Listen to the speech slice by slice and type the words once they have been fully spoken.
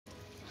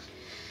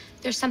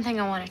There's something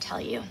I want to tell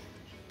you,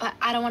 but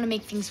I don't want to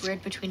make things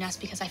weird between us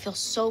because I feel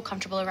so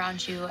comfortable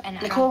around you and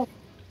Nicole,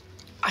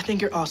 I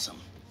think you're awesome.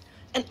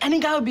 And any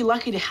guy would be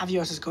lucky to have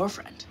you as his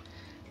girlfriend.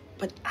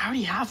 But I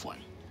already have one.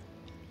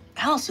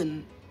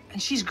 Allison,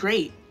 and she's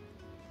great.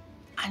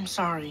 I'm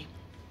sorry,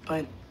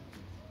 but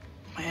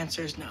my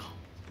answer is no.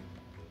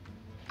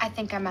 I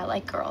think I might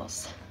like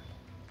girls.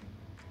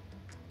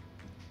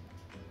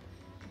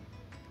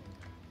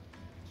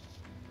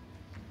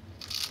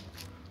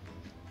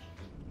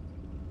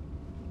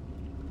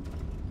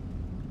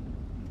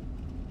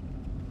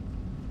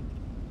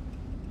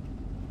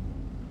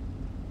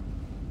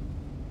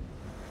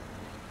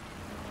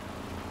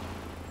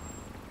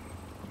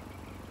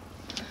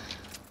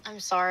 I'm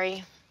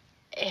sorry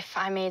if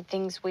I made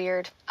things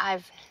weird.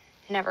 I've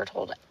never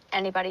told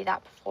anybody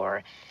that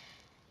before,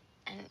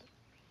 and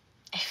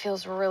it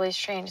feels really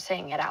strange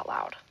saying it out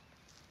loud.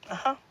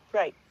 Uh-huh,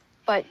 right.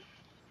 But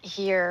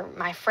you're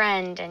my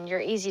friend, and you're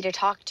easy to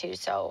talk to,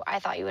 so I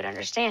thought you would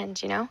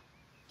understand, you know?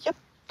 Yep.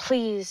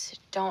 Please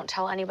don't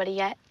tell anybody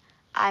yet.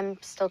 I'm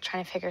still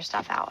trying to figure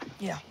stuff out.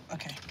 Yeah,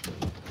 okay.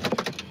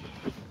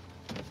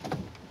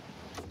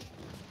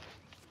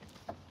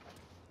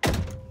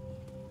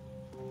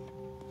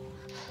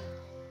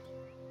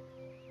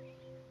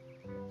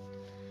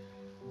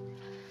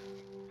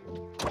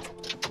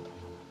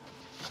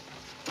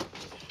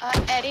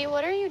 Eddie,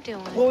 what are you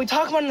doing? What we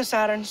talk about in the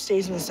Saturn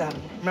stays in the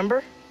Saturn,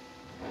 remember?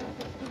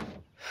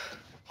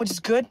 Which is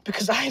good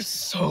because I have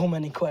so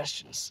many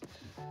questions.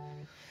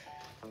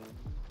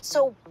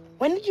 So,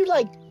 when did you,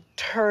 like,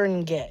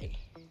 turn gay?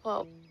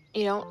 Well,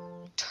 you don't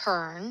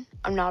turn.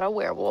 I'm not a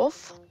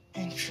werewolf.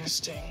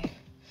 Interesting.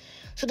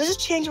 So does it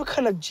change what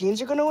kind of jeans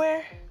you're gonna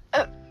wear?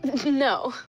 No.